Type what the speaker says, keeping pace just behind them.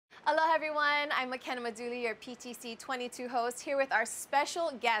Aloha everyone, I'm Makena Maduli, your PTC'22 host, here with our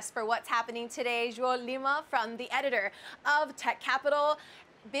special guest for What's Happening Today, João Lima, from the editor of Tech Capital.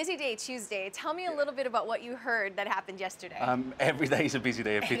 Busy day Tuesday. Tell me a little bit about what you heard that happened yesterday. Every day is a busy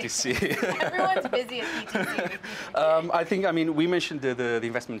day at PTC. Everyone's busy at PTC. We mentioned the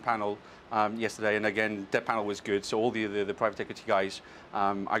investment panel yesterday, and again, that panel was good. So all the private equity guys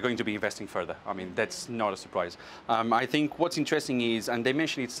are going to be investing further. I mean, that's not a surprise. I think what's interesting is, and they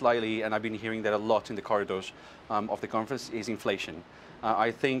mentioned it slightly, and I've been hearing that a lot in the corridors of the conference, is inflation. I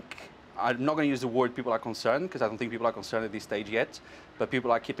think I'm not going to use the word people are concerned, because I don't think people are concerned at this stage yet, but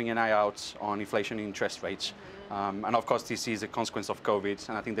people are keeping an eye out on inflation and interest rates. And of course, this is a consequence of COVID,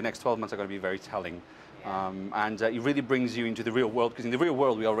 and I think the next 12 months are going to be very telling. It really brings you into the real world, because in the real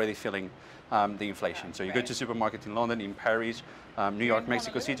world, we're already feeling the inflation. So you go to a supermarket in London, in Paris, New York,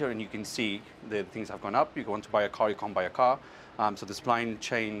 Mexico City, and you can see the things have gone up. You want to buy a car, you can't buy a car. So the supply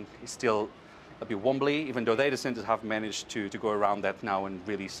chain is still a bit wobbly, even though data centers have managed to go around that now and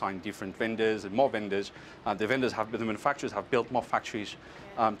really sign different vendors and more vendors. The manufacturers have built more factories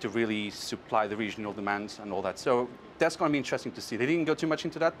to really supply the regional demands and all that. So that's going to be interesting to see. They didn't go too much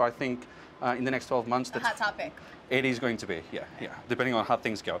into that, but I think in the next 12 months, that's a hot topic. It is going to be, yeah, depending on how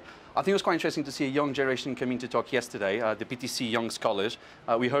things go. I think it was quite interesting to see a young generation come in to talk yesterday, the PTC Young Scholars.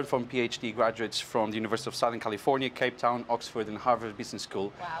 We heard from PhD graduates from the University of Southern California, Cape Town, Oxford, and Harvard Business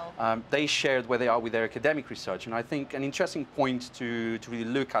School. Wow. They shared where they are with their academic research, and I think an interesting point to really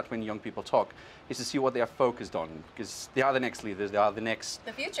look at when young people talk is to see what they are focused on, because they are the next leaders, they are the next...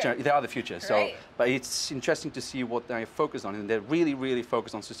 The future. They are the future. Great. So, but it's interesting to see what they're focused on, and they're really, really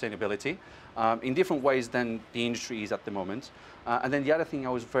focused on sustainability in different ways than the industry is at the moment. And then the other thing I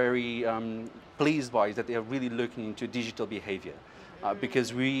was very pleased by is that they are really looking into digital behavior.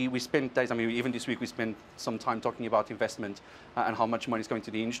 Because we spent days, even this week we spent some time talking about investment and how much money is going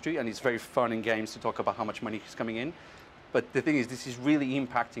to the industry, and it's very fun and games to talk about how much money is coming in. But the thing is, this is really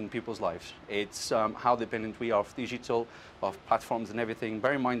impacting people's lives. It's how dependent we are of digital, of platforms and everything.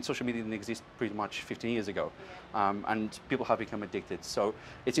 Bear in mind, social media didn't exist pretty much 15 years ago, and people have become addicted. So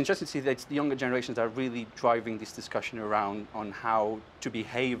it's interesting to see that it's the younger generations that are really driving this discussion around on how to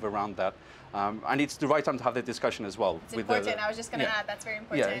behave around that. And it's the right time to have that discussion as well. It's important. I was just going to add, that's very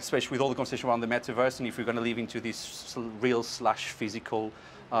important. Yeah, especially with all the conversation around the metaverse, and if we're going to live into this real/physical,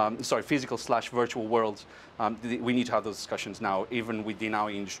 physical/virtual world, we need to have those discussions now, even within our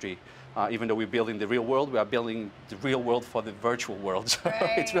industry. Even though we're building the real world, we are building the real world for the virtual world. So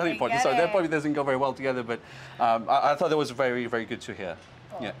it's really important. So that probably doesn't go very well together, but I thought that was very, very good to hear.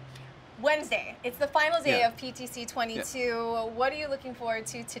 Cool. Yeah. Wednesday, it's the final day of PTC'22. What are you looking forward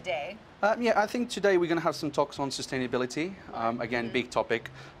to today? I think today we're going to have some talks on sustainability. Again, big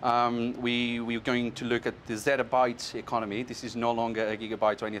topic. We're going to look at the zettabyte economy. This is no longer a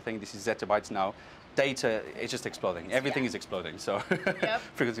gigabyte or anything. This is zettabytes now. Data is just exploding. Everything is exploding, so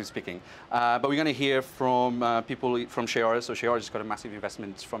figuratively speaking. But we're going to hear from people from Sheara. So Sheara just got a massive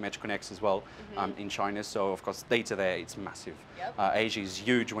investment from EdgeConneX as well in China. So of course, data there, it's massive. Asia is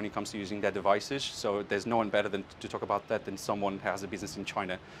huge when it comes to using their devices. So there's no one better to talk about that than someone who has a business in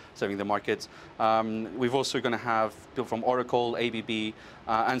China serving the market. We've also going to have people from Oracle, ABB,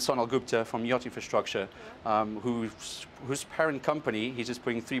 and Sonal Gupta from Yacht Infrastructure, whose parent company, he's just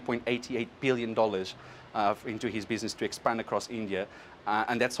putting $3.88 billion into his business to expand across India,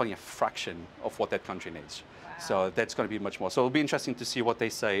 and that's only a fraction of what that country needs. Wow. So that's going to be much more. So it'll be interesting to see what they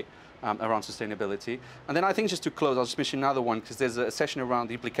say around sustainability. And then I think just to close, I'll just mention another one, because there's a session around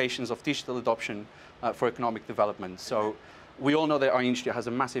the implications of digital adoption for economic development. So we all know that our industry has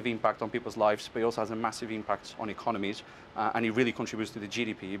a massive impact on people's lives, but it also has a massive impact on economies, and it really contributes to the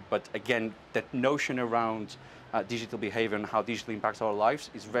GDP. But again, that notion around digital behavior and how digital impacts our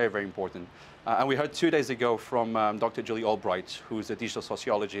lives is very, very important. And we heard 2 days ago from Dr. Julie Albright, who's a digital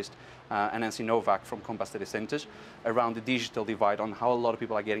sociologist, and Nancy Novak from Compass Data Centers, around the digital divide, on how a lot of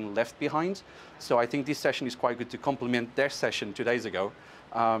people are getting left behind. So I think this session is quite good to complement their session 2 days ago,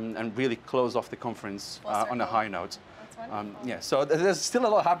 and really close off the conference on a high note. So there's still a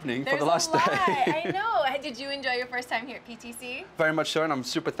lot happening for the last day. I know. Did you enjoy your first time here at PTC? Very much so, and I'm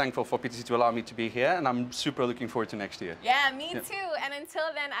super thankful for PTC to allow me to be here, and I'm super looking forward to next year. Yeah, me too. And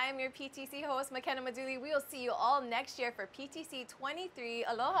until then, I am your PTC host, Makena Maduli. We will see you all next year for PTC'23.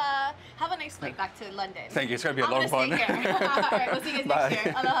 Aloha. Have a nice flight back to London. Thank you. It's going to be a long one. All right, we'll see you guys next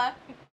year. Aloha.